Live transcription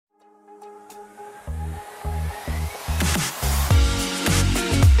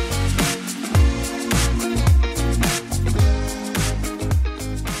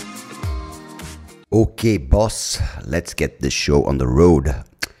Okay, boss, let's get this show on the road.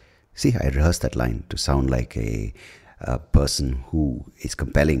 See, I rehearsed that line to sound like a person who is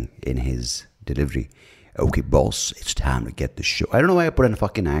compelling in his delivery. Okay, boss, it's time to get the show. I don't know why I put a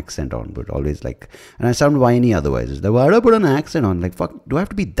fucking accent on, but always like, and I sound whiny otherwise. It's like, why do I put an accent on? Like, fuck, do I have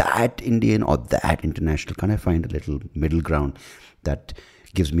to be that Indian or that international? Can I find a little middle ground that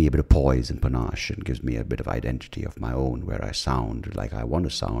gives me a bit of poise and panache and gives me a bit of identity of my own where I sound like I want to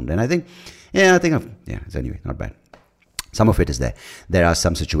sound? And I think, it's anyway, not bad. Some of it is there. There are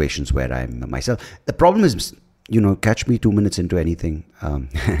some situations where I'm myself. The problem is, catch me 2 minutes into anything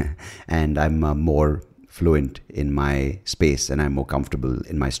and I'm more fluent in my space and I'm more comfortable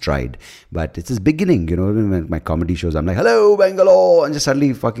in my stride. But it's this beginning, when my comedy shows, I'm like, hello, Bangalore. And just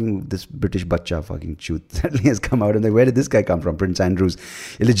suddenly fucking this British bacha fucking shoot suddenly has come out. And like, where did this guy come from? Prince Andrew's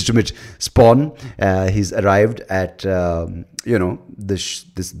illegitimate spawn. He's arrived at, this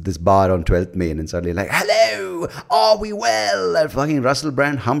bar on 12th Main and suddenly like, hello, are we well? And fucking Russell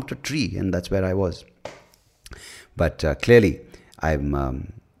Brand humped a tree. And that's where I was. But clearly,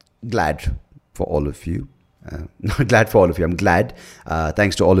 I'm glad for all of you. Not glad for all of you. I'm glad.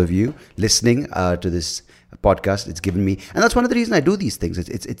 Thanks to all of you listening to this podcast. It's given me, and that's one of the reasons I do these things.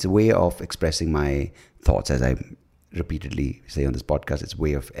 It's a way of expressing my thoughts, as I repeatedly say on this podcast. It's a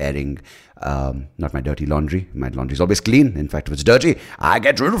way of airing, not my dirty laundry. My laundry is always clean. In fact, if it's dirty, I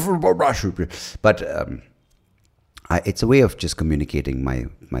get rid of it. But it's a way of just communicating my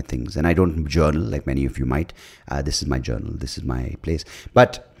things. And I don't journal like many of you might. This is my journal. This is my place.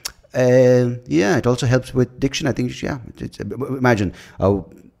 But it also helps with diction. I think, imagine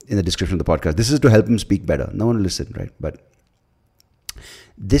in the description of the podcast, this is to help him speak better. No one will listen, right? But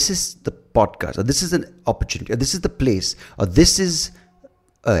this is the podcast, or this is an opportunity, or this is the place, or this is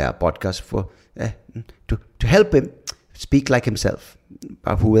podcast for to help him speak like himself.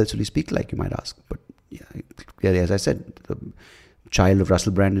 Who else will he speak like, you might ask? But clearly, as I said, the child of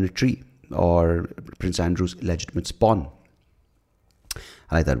Russell Brand in a tree, or Prince Andrew's illegitimate spawn.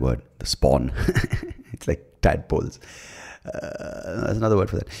 I like that word, the spawn. It's like tadpoles. That's another word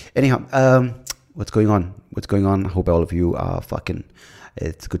for that. Anyhow, what's going on? I hope all of you are fucking.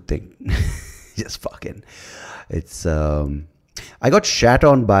 It's a good thing. Just fucking. It's. I got shat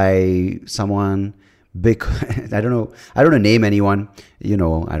on by someone big. I don't know. I don't want to name anyone.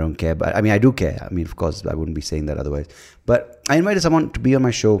 I don't care. But I mean, I do care. I mean, of course, I wouldn't be saying that otherwise. But I invited someone to be on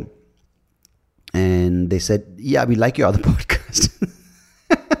my show, and they said, "Yeah, we like your other podcast."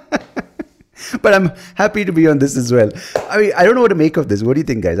 But I'm happy to be on this as well. I mean, I don't know what to make of this. What do you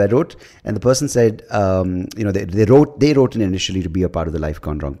think, guys? I wrote, and the person said, they wrote in initially to be a part of the Life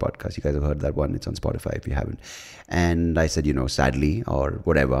Gone Wrong podcast. You guys have heard that one. It's on Spotify if you haven't. And I said, sadly, or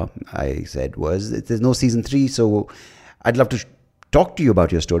whatever I said was, there's no season 3, so I'd love to talk to you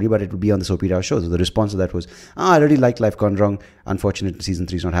about your story, but it would be on the Soapy Rao show. So the response to that was, I really like Life Gone Wrong. Unfortunately, season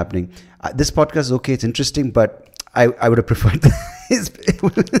 3 is not happening. This podcast is okay. It's interesting, but I would have preferred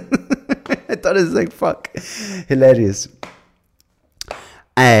I thought it was like, fuck, hilarious.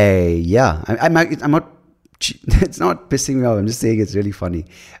 I'm not, it's not pissing me off. I'm just saying it's really funny.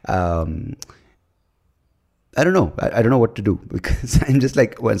 I don't know. I don't know what to do, because I'm just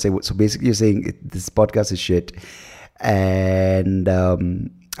like, so basically you're saying this podcast is shit, and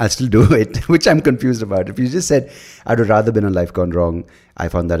I'll still do it, which I'm confused about. If you just said, I'd have rather been on Life Gone Wrong, I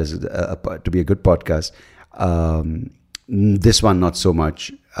found that as to be a good podcast. This one, not so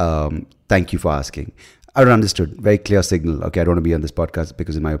much. Thank you for asking. I don't understood. Very clear signal. Okay, I don't want to be on this podcast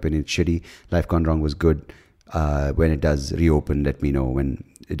because, in my opinion, it's shitty. Life Gone Wrong was good. When it does reopen, let me know. When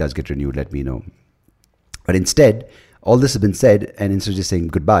it does get renewed, let me know. But instead, all this has been said, and instead of just saying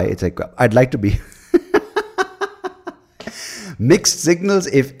goodbye, it's like, I'd like to be... Mixed signals,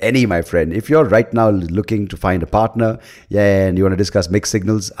 if any, my friend. If you're right now looking to find a partner, and you want to discuss mixed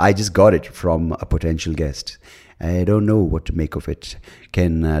signals, I just got it from a potential guest. I don't know what to make of it.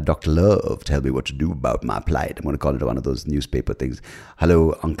 Can Dr. Love tell me what to do about my plight? I'm going to call it one of those newspaper things.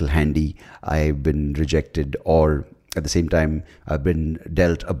 Hello, Uncle Handy. I've been rejected, or at the same time, I've been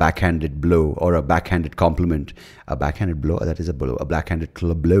dealt a backhanded blow or a backhanded compliment. A backhanded blow? That is a blow. A backhanded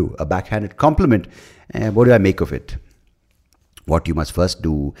blow. A backhanded compliment. What do I make of it? What you must first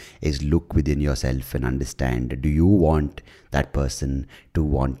do is look within yourself and understand, do you want that person to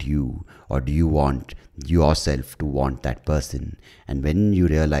want you, or do you want yourself to want that person? And when you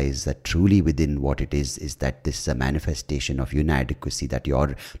realize that truly within what it is that this is a manifestation of your inadequacy that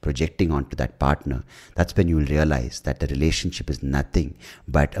you're projecting onto that partner, that's when you will realize that the relationship is nothing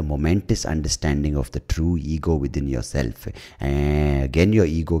but a momentous understanding of the true ego within yourself. And again, your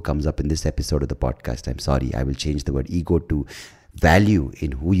ego comes up in this episode of the podcast. I'm sorry, I will change the word ego to value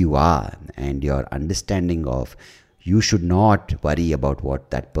in who you are and your understanding of you should not worry about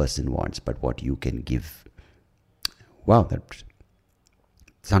what that person wants, but what you can give. Wow, that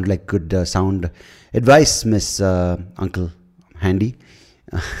sounded like good sound advice, Miss Uncle Handy.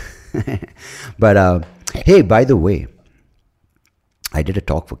 But hey, by the way, I did a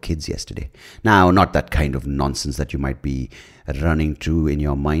talk for kids yesterday. Now, not that kind of nonsense that you might be running through in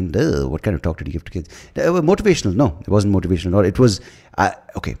your mind. What kind of talk did you give to kids? Motivational. No, it wasn't motivational. Or it was,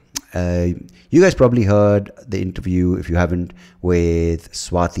 okay. You guys probably heard the interview, if you haven't, with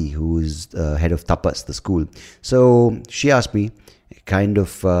Swati, who's head of Tapas, the school. So she asked me kind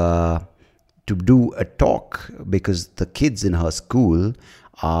of to do a talk because the kids in her school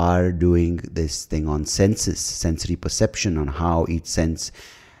are doing this thing on senses, sensory perception, on how each sense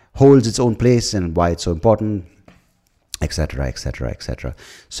holds its own place and why it's so important, etc., etc., etc.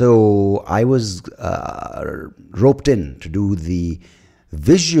 So I was roped in to do the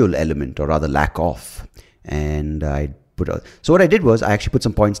visual element, or rather lack of, and I so what I did was I actually put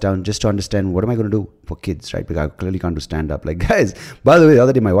some points down just to understand what am I going to do for kids, right? Because I clearly can't do stand up. Like, guys, by the way, the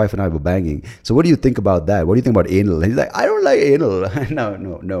other day my wife and I were banging. So what do you think about that? What do you think about anal? And he's like, I don't like anal.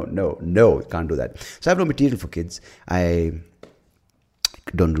 No, can't do that. So I have no material for kids. I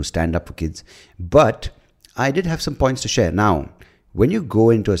don't do stand up for kids, but I did have some points to share. Now, when you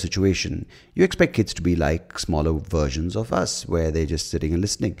go into a situation, you expect kids to be like smaller versions of us, where they're just sitting and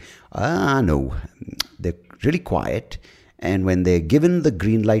listening. No, they're really quiet, and when they're given the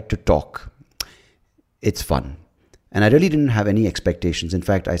green light to talk, it's fun. And I really didn't have any expectations. In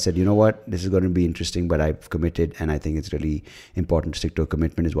fact, I said, you know what, this is going to be interesting, but I've committed, and I think it's really important to stick to a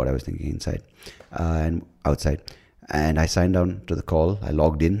commitment, is what I was thinking inside and outside. And I signed on to the call. I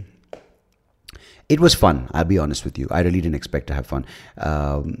logged in. It was fun, I'll be honest with you. I really didn't expect to have fun.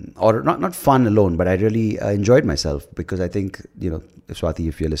 Or not fun alone, but I really enjoyed myself, because I think, Swati,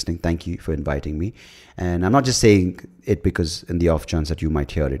 if you're listening, thank you for inviting me. And I'm not just saying it because in the off chance that you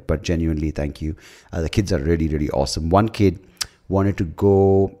might hear it, but genuinely thank you. The kids are really, really awesome. One kid wanted to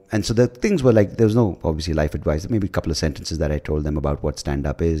go, and so the things were like, there was no obviously life advice, maybe a couple of sentences that I told them about what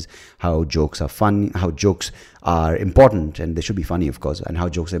stand-up is, how jokes are fun, how jokes are important, and they should be funny, of course, and how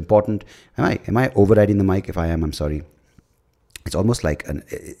jokes are important. Am I overriding the mic? If I am, I'm sorry. It's almost like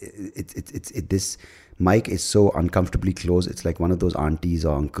this mic is so uncomfortably close. It's like one of those aunties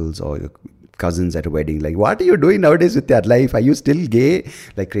or uncles or your cousins at a wedding, like, what are you doing nowadays with your life? Are you still gay?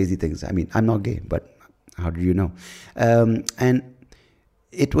 Like crazy things. I mean, I'm not gay, but how do you know? And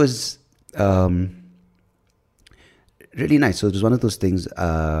it was really nice. So it was one of those things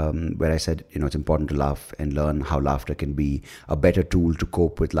where I said, it's important to laugh and learn how laughter can be a better tool to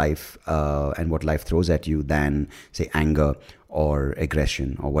cope with life and what life throws at you than, say, anger or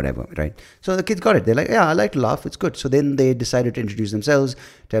aggression or whatever, right? So the kids got it. They're like, yeah, I like to laugh. It's good. So then they decided to introduce themselves,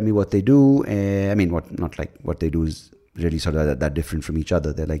 tell me what they do. What they do is really sort of that different from each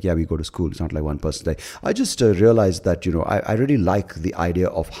other. They're like, yeah, we go to school. It's not like one person. Like, I just realized that, I really like the idea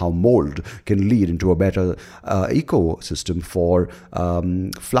of how mold can lead into a better ecosystem for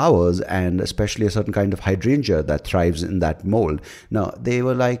flowers, and especially a certain kind of hydrangea that thrives in that mold. Now, they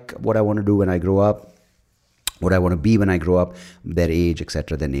were like, what I want to do when I grow up, what I want to be when I grow up, their age,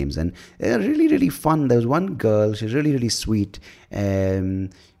 etc., their names. And they're really, really fun. There was one girl, she's really, really sweet. So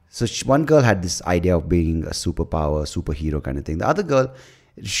one girl had this idea of being a superhero kind of thing. The other girl,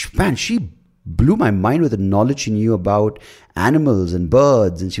 she blew my mind with the knowledge she knew about animals and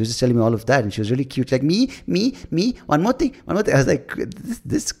birds, and she was just telling me all of that, and she was really cute. Like, me, one more thing. I was like,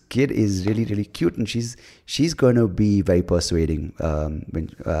 this kid is really, really cute, and she's going to be very persuasive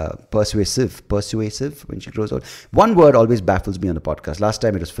when she grows old. One word always baffles me on the podcast. Last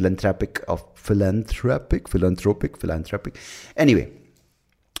time it was philanthropic. Anyway.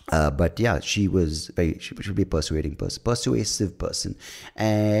 But yeah, she should be a persuasive person.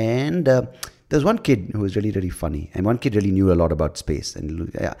 And there's one kid who was really, really funny, and one kid really knew a lot about space.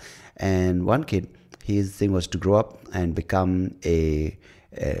 And one kid, his thing was to grow up and become a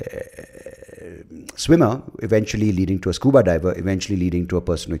swimmer, eventually leading to a scuba diver, eventually leading to a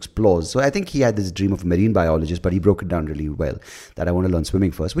person who explores. So I think he had this dream of a marine biologist, but he broke it down really well, that I want to learn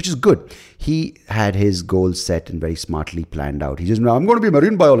swimming first, which is good. He had his goals set and very smartly planned out. He just, I'm going to be a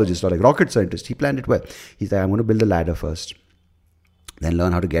marine biologist or like rocket scientist. He planned it well. He's like, I'm going to build a ladder first, then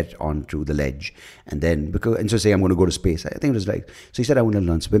learn how to get onto the ledge, and so say I'm going to go to space. I think it was like, so he said, I want to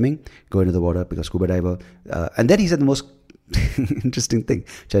learn swimming, go into the water, become a scuba diver. And then he said the most interesting thing,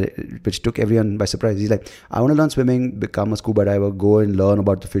 which took everyone by surprise. He's like, I want to learn swimming, become a scuba diver, go and learn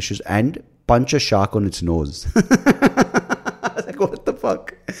about the fishes, and punch a shark on its nose. I was like, what the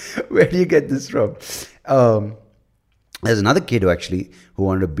fuck? Where do you get this from? There's another kid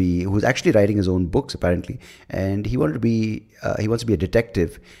who's actually writing his own books apparently, and he wants to be a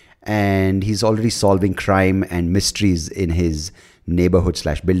detective, and he's already solving crime and mysteries in his neighborhood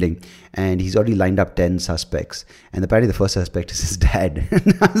slash building, and he's already lined up 10 suspects, and apparently the first suspect is his dad.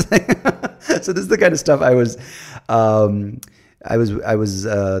 And I was like, so this is the kind of stuff I was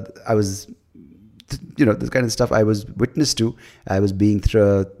this kind of stuff I was witness to. I was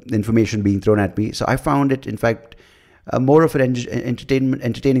information being thrown at me. So I found it, in fact, more of an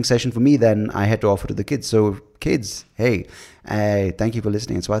entertaining session for me than I had to offer to the kids. So kids, hey, thank you for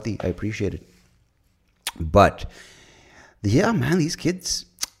listening. And Swati, I appreciate it. But yeah, man, these kids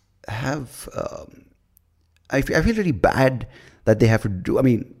have, I feel really bad that they have to do, I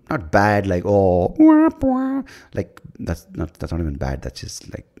mean, not bad, like, like, that's not even bad. That's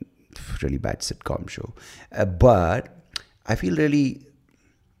just like really bad sitcom show. But I feel really,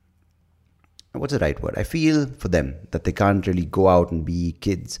 what's the right word? I feel for them that they can't really go out and be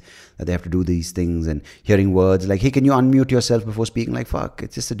kids, that they have to do these things, and hearing words like, hey, can you unmute yourself before speaking? Like, fuck,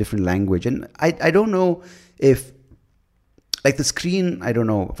 it's just a different language. And I don't know if, like, the screen, I don't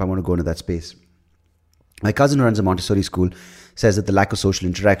know if I want to go into that space. My cousin who runs a Montessori school says that the lack of social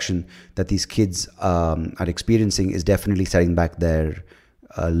interaction that these kids are experiencing is definitely setting back their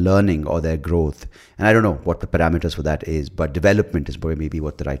learning or their growth. And I don't know what the parameters for that is, but development is maybe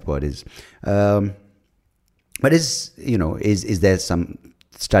what the right word is. But is there some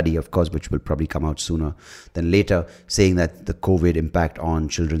study, of course, which will probably come out sooner than later, saying that the COVID impact on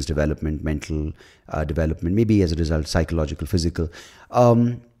children's development, mental development, maybe as a result, psychological, physical.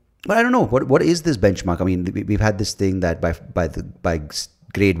 But I don't know, what is this benchmark? I mean, we've had this thing that by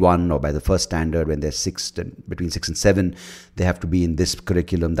grade 1 or by the first standard, when they're between 6 and 7, they have to be in this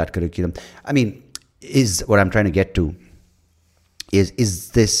curriculum, that curriculum. I mean, is what I'm trying to get to is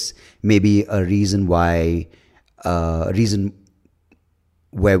this maybe a reason why a reason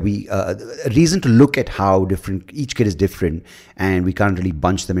to look at how different each kid is different, and we can't really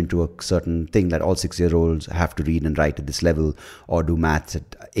bunch them into a certain thing that all 6-year-olds have to read and write at this level, or do maths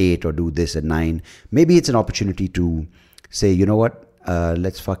at 8, or do this at 9. Maybe it's an opportunity to say, you know what,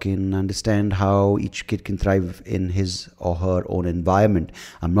 let's fucking understand how each kid can thrive in his or her own environment.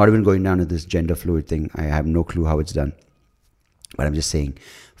 I'm not even going down to this gender fluid thing. I have no clue how it's done, but I'm just saying,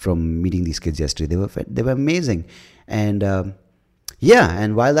 from meeting these kids yesterday, they were amazing. And yeah,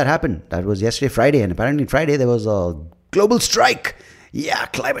 and while that happened, that was yesterday, Friday, and apparently Friday there was a global strike. Yeah,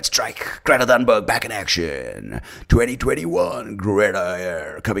 climate strike. Greta Thunberg back in action. 2021, Greta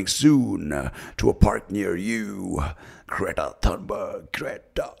Air coming soon to a park near you. Greta Thunberg,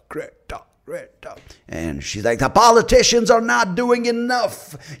 Greta. And she's like, the politicians are not doing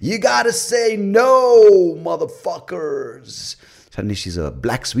enough. You gotta say no, motherfuckers. Suddenly she's a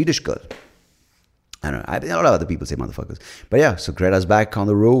black Swedish girl. I don't know. I think a lot of other people say motherfuckers. But yeah, so Greta's back on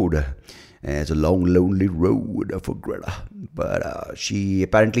the road. It's a long, lonely road for Greta. But she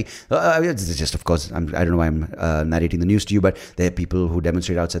apparently, it's just, of course, I don't know why I'm narrating the news to you, but there are people who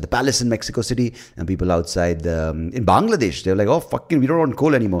demonstrate outside the palace in Mexico City, and people outside in Bangladesh. They're like, oh, fucking, we don't want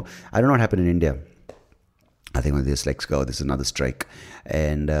coal anymore. I don't know what happened in India. I think when this like, oh, this is another strike.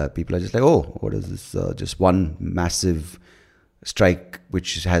 And people are just like, oh, what is this? Just one massive strike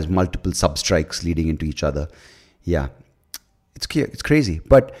which has multiple sub-strikes leading into each other. Yeah, it's crazy.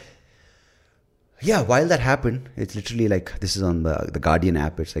 But yeah, while that happened, it's literally like, this is on the Guardian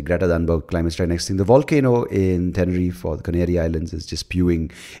app, it's like Greta Thunberg climate strike. Next thing, the volcano in Tenerife or the Canary Islands is just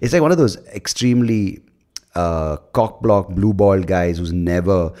spewing. It's like one of those extremely cock-block, blue-balled guys who's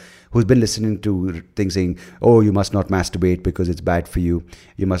been listening to things saying, oh, you must not masturbate because it's bad for you.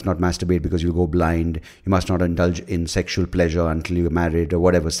 You must not masturbate because you'll go blind. You must not indulge in sexual pleasure until you're married, or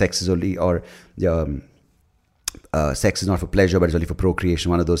whatever. Sex is only, or sex is not for pleasure, but it's only for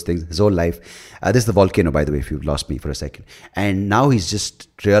procreation. One of those things. His whole life. This is the volcano, by the way, if you've lost me for a second. And now he's just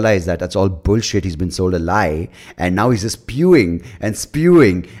realized that that's all bullshit. He's been sold a lie. And now he's just spewing. And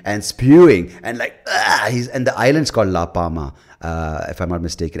like, and the island's called La Palma. If I'm not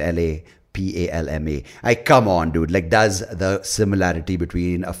mistaken, LAPALMA. Come on, dude. Like, does the similarity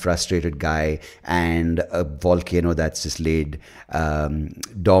between a frustrated guy and a volcano that's just laid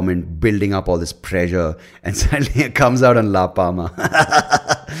dormant, building up all this pressure, and suddenly it comes out on La Palma.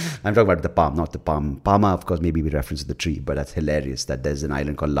 I'm talking about the palm, not the palm. Palma, of course, maybe we reference the tree, but that's hilarious that there's an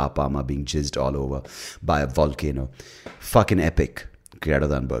island called La Palma being jizzed all over by a volcano. Fucking epic. Greta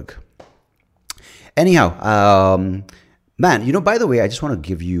Thunberg. Anyhow, man, by the way, I just want to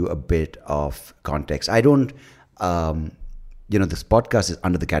give you a bit of context. I don't this podcast is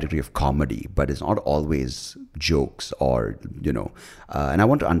under the category of comedy, but it's not always jokes or, and I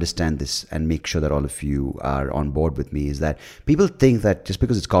want to understand this and make sure that all of you are on board with me, is that people think that just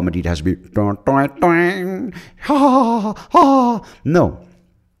because it's comedy, it has to be no.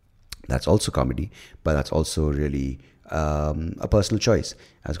 That's also comedy, but that's also really a personal choice.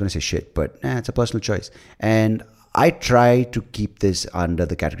 I was going to say shit, but it's a personal choice. And I try to keep this under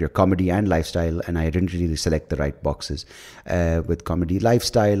the category of comedy and lifestyle, and I didn't really select the right boxes. With comedy,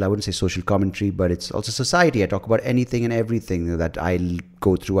 lifestyle, I wouldn't say social commentary, but it's also society. I talk about anything and everything that I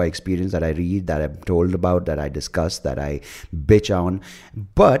go through, I experience, that I read, that I'm told about, that I discuss, that I bitch on.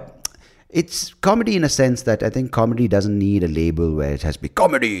 But it's comedy in a sense that I think comedy doesn't need a label where it has to be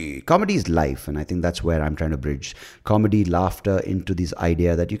comedy. Comedy is life, and I think that's where I'm trying to bridge comedy, laughter into this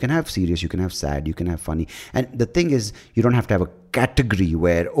idea that you can have serious, you can have sad, you can have funny. And the thing is, you don't have to have a category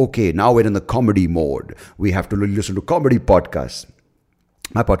where, okay, now we're in the comedy mode, we have to listen to comedy podcasts.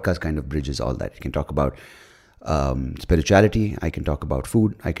 My podcast kind of bridges all that. You can talk about spirituality, I can talk about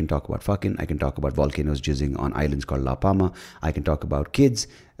food, I can talk about fucking, I can talk about volcanoes jizzing on islands called La Palma, I can talk about kids,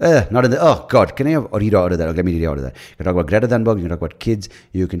 not in the, oh god, can I have read out of that? Let me read out of that. You can talk about Greta Thunberg, you can talk about kids,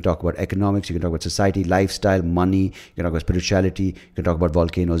 you can talk about economics, you can talk about society, lifestyle, money, you can talk about spirituality, you can talk about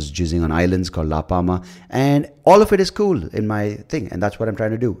volcanoes jizzing on islands called La Palma, and all of it is cool in my thing, and that's what I'm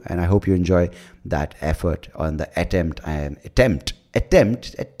trying to do, and I hope you enjoy that effort on the attempt.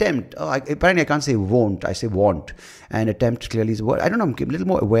 Apparently I can't say won't, I say want. And attempt clearly is a word. I don't know, I'm a little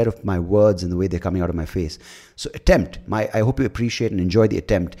more aware of my words and the way they're coming out of my face. So attempt, I hope you appreciate and enjoy the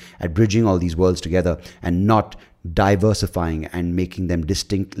attempt at bridging all these worlds together and not diversifying and making them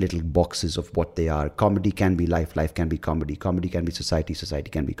distinct little boxes of what they are. Comedy can be life, life can be comedy, comedy can be society, society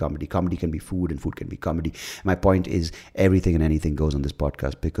can be comedy, comedy can be food, and food can be comedy. My point is, everything and anything goes on this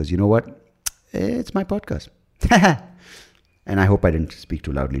podcast, because you know what? It's my podcast. And I hope I didn't speak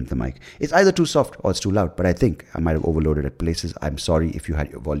too loudly into the mic. It's either too soft or it's too loud, but I think I might have overloaded at places. I'm sorry if you had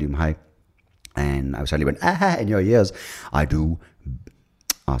your volume high and I suddenly went, in your ears. I do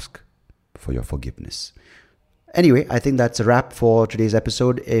ask for your forgiveness. Anyway, I think that's a wrap for today's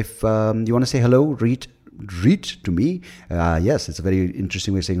episode. If you want to say hello, read to me. Yes, it's a very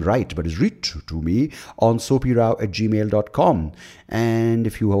interesting way of saying write, but it's read to me on soapyrao@gmail.com. And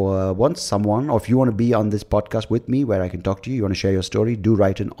if you want someone, or if you want to be on this podcast with me where I can talk to you, you want to share your story, do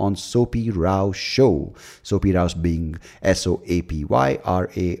write in on Soapy Rao Show. Soapy Rao being SOAPYRAO.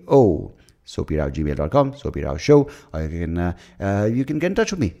 soapyrao@gmail.com, Soapy Rao Show. Or you can get in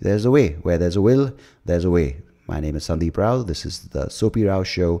touch with me. There's a way. Where there's a will, there's a way. My name is Sandeep Rao. This is the Soapy Rao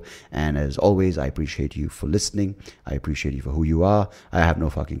Show. And as always, I appreciate you for listening. I appreciate you for who you are. I have no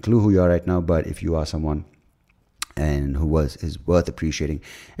fucking clue who you are right now, but if you are someone and who is worth appreciating,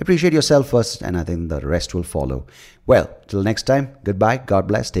 appreciate yourself first, and I think the rest will follow. Well, till next time, goodbye. God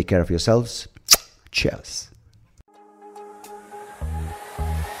bless. Take care of yourselves. Cheers.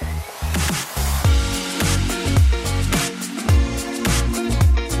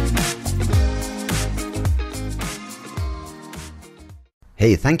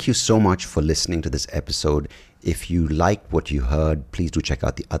 Hey, thank you so much for listening to this episode. If you liked what you heard, please do check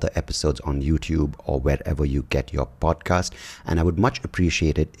out the other episodes on YouTube or wherever you get your podcast. And I would much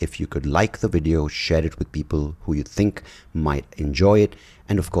appreciate it if you could like the video, share it with people who you think might enjoy it.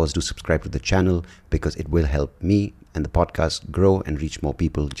 And of course, do subscribe to the channel, because it will help me and the podcast grow and reach more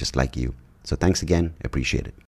people just like you. So thanks again. Appreciate it.